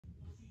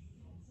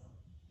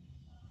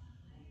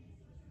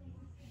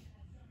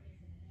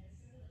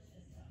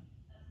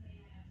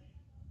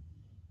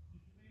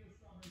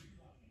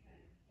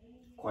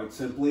Quite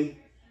simply,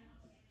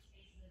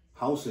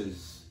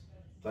 houses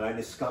that I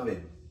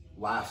discovered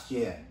last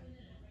year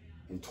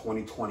in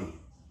 2020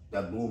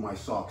 that blew my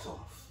socks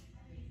off.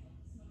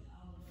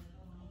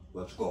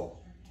 Let's go.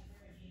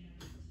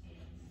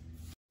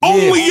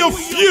 Only a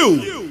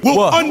few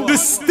will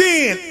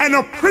understand and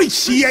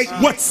appreciate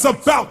what's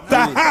about to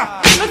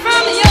happen. But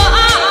from your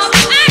arms,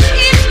 I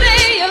can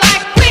stay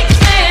like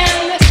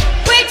quicksand,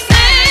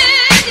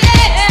 quicksand,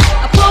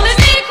 yeah. Pulling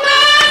me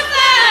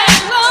closer,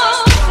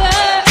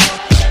 closer,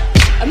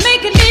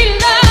 making me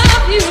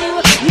love you,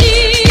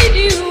 need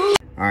you.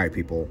 All right,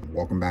 people,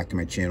 welcome back to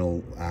my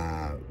channel.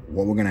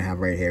 What we're gonna have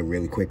right here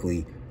really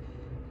quickly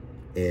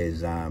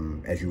is,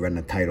 as you read in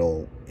the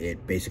title,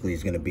 it basically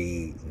is going to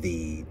be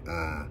the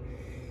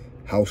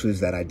houses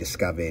that I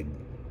discovered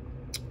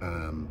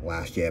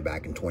last year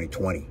back in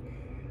 2020.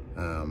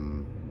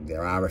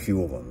 There are a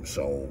few of them,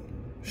 so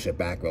sit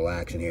back,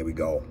 relax, and here we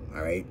go.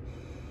 All right,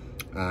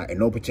 in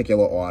no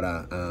particular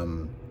order.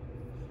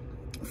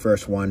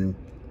 First one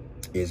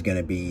is going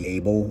to be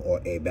Abel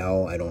or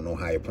Abel, I don't know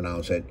how you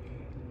pronounce it,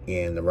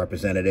 and the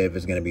representative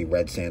is going to be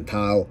Red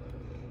Santal.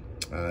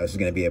 This is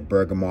going to be a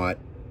bergamot,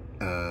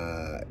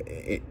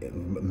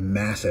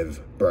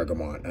 massive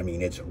bergamot. I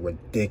mean, it's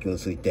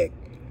ridiculously thick,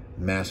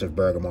 massive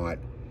bergamot,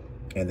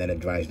 and then it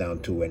dries down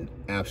to an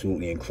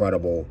absolutely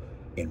incredible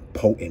and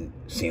potent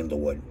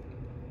sandalwood.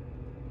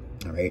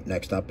 All right,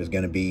 next up is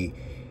going to be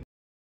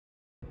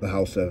the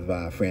house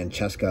of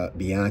Francesca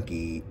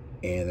Bianchi,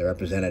 and the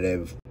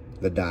representative,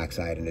 the dark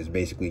side, and it's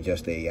basically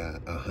just a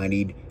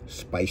honeyed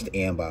spiced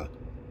amber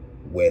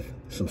with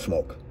some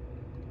smoke.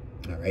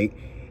 All right,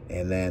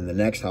 and then the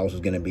next house is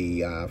going to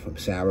be from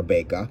Sarah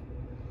Baker,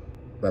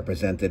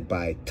 represented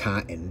by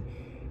Tartan,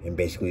 and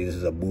basically this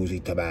is a boozy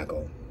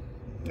tobacco.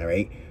 All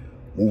right,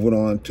 moving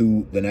on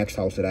to the next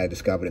house that I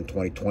discovered in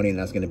 2020, and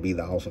that's going to be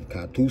the house of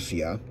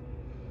Cartusia,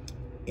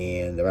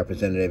 and the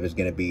representative is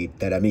going to be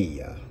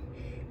Teramilla.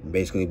 And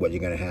basically what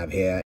you're going to have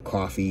here,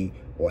 coffee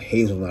or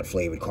hazelnut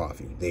flavored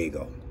coffee. There you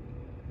go.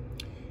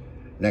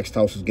 Next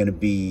house is going to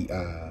be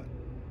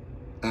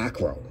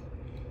Acro,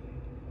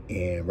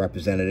 and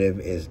representative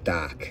is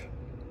Dark,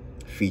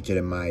 featured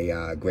in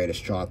my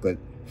Greatest Chocolate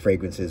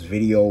Fragrances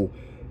video,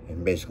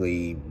 and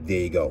basically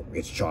there you go,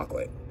 it's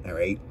chocolate. All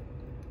right,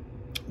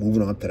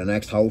 moving on to the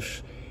next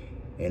house,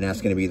 and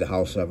that's going to be the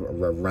house of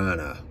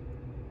Rarana,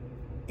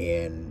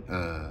 and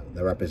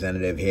the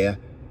representative here,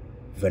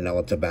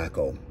 Vanilla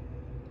Tobacco.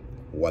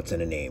 What's in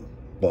the name?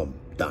 Boom,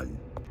 done.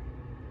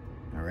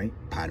 All right,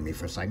 pardon me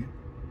for a second.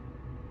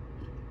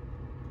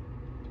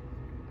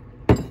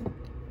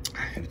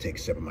 I had to take a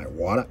sip of my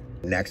water.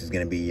 Next is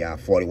going to be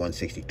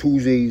 4160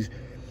 Tuesdays,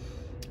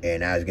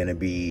 and that's going to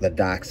be the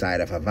dark side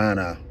of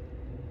Havana,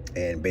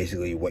 and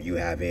basically what you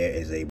have here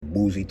is a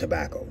boozy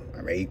tobacco.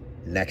 All right,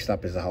 next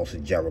up is the house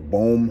of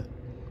Jeroboam,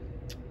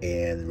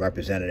 and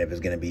representative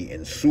is going to be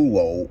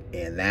Insulo,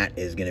 and that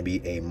is going to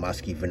be a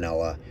musky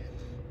vanilla,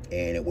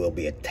 and it will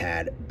be a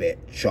tad bit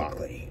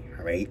chocolatey.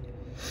 All right,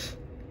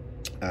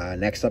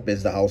 next up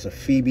is the house of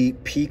Phoebe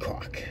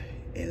Peacock,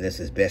 and this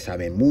is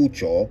Besame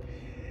Mucho.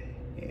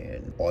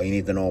 And all you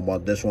need to know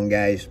about this one,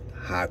 guys,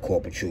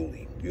 hardcore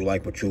patchouli. If you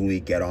like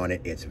patchouli, get on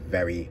it. It's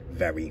very,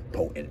 very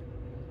potent.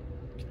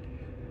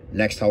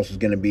 Next house is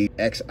going to be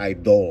Ex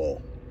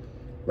Idolo,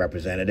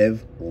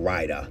 representative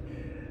Ryder.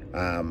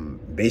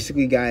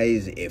 Basically,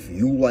 guys, if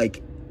you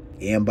like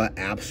Amber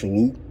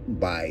Absolute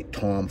by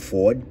Tom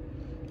Ford,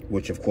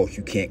 which of course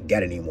you can't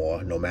get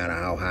anymore, no matter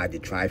how hard you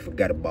try,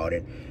 forget about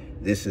it.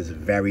 This is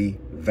very,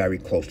 very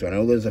close to it. I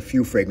know there's a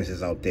few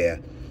fragrances out there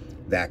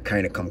that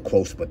kind of come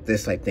close, but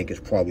this I think is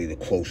probably the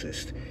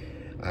closest,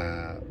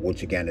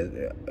 which again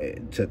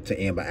is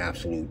to Amber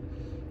Absolute.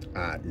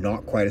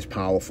 Not quite as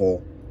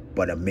powerful,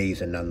 but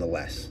amazing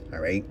nonetheless. All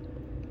right,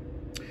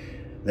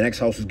 the next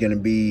house is going to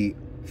be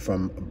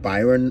from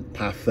Byron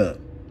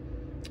Perfume.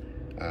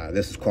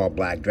 This is called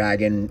Black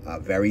Dragon, a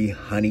very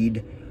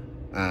honeyed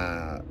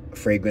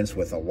fragrance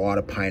with a lot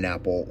of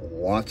pineapple,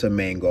 lots of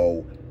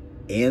mango,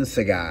 and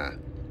cigar.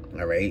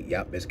 All right,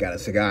 yep, it's got a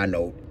cigar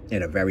note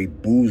and a very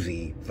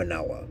boozy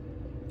vanilla.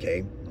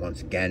 Okay,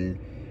 once again,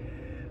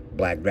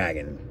 Black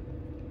Dragon.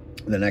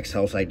 The next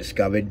house I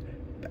discovered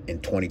in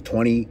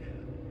 2020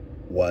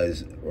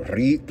 was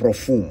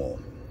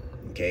Profumo.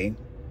 Okay,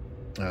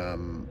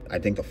 I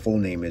think the full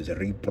name is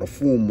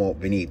Profumo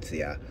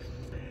Venezia,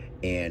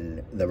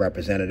 and the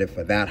representative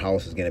for that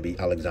house is going to be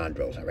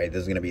Alexandros. All right,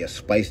 this is going to be a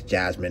spiced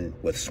jasmine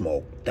with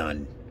smoke.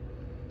 Done.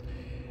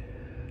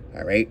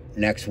 All right,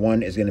 next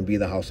one is going to be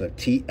the house of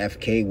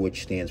TFK,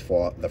 which stands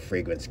for the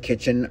Fragrance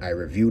Kitchen. I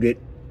reviewed it.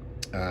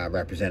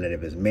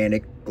 Representative is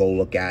Manic. Go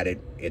look at it.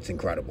 It's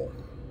incredible.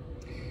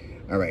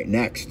 All right,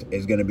 next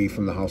is going to be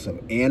from the house of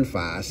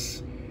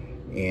Anfas,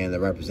 and the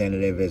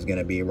representative is going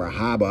to be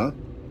Rahaba,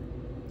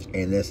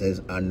 and this is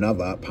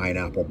another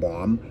pineapple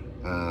bomb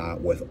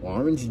with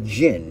orange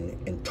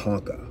gin and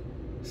tonka.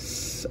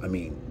 I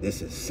mean,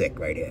 this is sick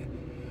right here.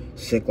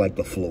 Sick like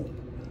the flu.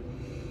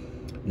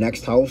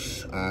 Next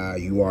house,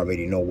 you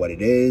already know what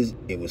it is.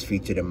 It was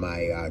featured in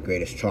my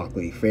Greatest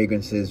Chocolatey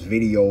Fragrances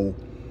video,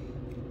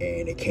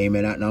 And it came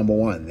in at number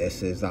 1.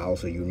 This is the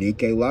house of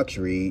Unique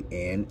Luxury,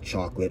 and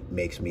chocolate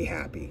makes me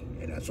happy.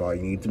 And that's all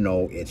you need to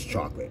know. It's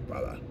chocolate,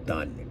 brother.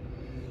 Done.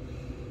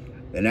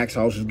 The next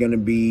house is going to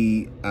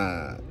be,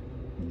 I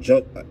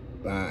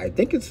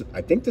think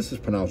this is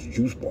pronounced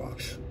Juice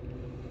Box.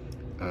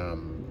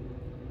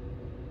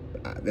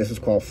 This is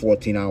called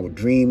 14-Hour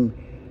Dream.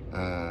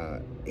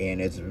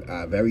 And it's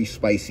a very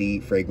spicy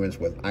fragrance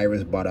with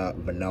iris butter,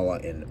 vanilla,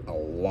 and a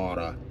lot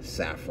of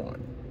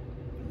saffron.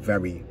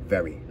 Very,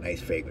 very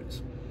nice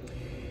fragrance.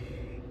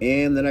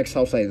 And the next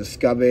house I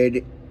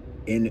discovered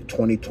in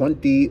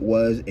 2020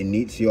 was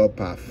Inizio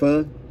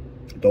Perfume.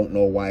 Don't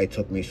know why it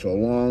took me so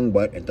long,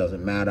 but it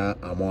doesn't matter.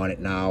 I'm on it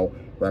now.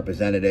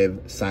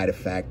 Representative, Side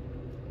Effect.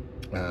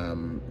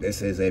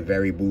 This is a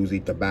very boozy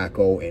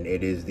tobacco, and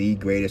it is the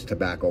greatest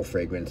tobacco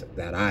fragrance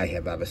that I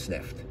have ever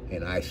sniffed.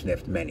 And I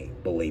sniffed many,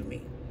 believe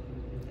me.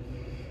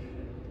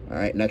 All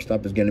right, next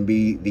up is going to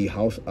be the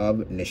House of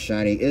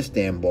Nishani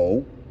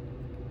Istanbul.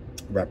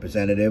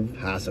 Representative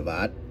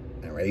Hasavat.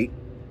 All right.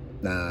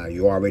 Now,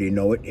 you already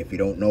know it. If you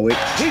don't know it,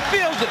 he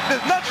feels it.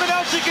 There's nothing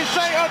else he can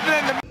say other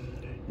than the...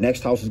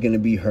 Next house is going to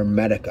be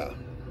Hermetica.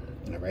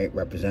 All right.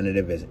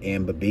 Representative is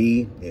Amber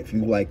B. If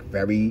you like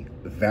very,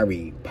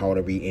 very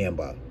powdery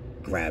amber,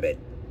 grab it.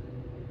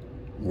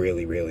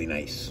 Really, really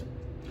nice.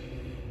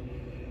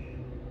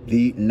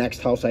 The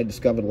next house I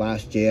discovered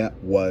last year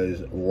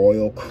was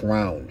Royal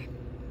Crown.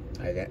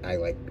 I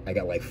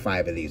got like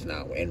 5 of these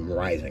now and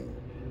rising.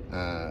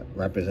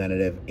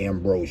 Representative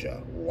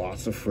Ambrosia.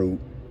 Lots of fruit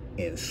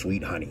and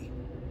sweet honey.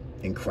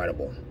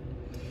 Incredible.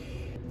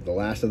 The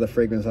last of the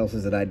fragrance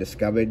houses that I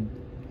discovered,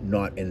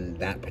 not in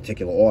that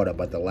particular order,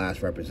 but the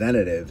last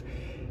representative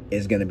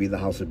is going to be the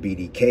House of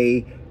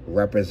BDK,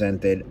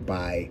 represented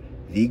by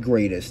the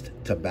greatest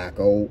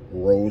tobacco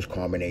rose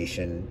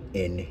combination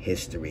in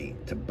history.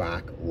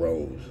 Tobacco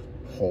rose.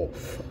 Oh,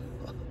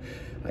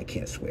 I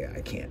can't swear.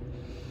 I can't.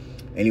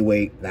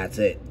 Anyway, that's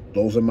it.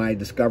 Those are my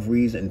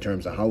discoveries in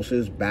terms of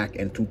houses back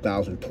in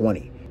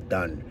 2020.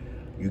 Done.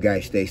 You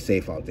guys stay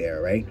safe out there,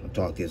 all right? I'll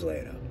talk to you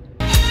later.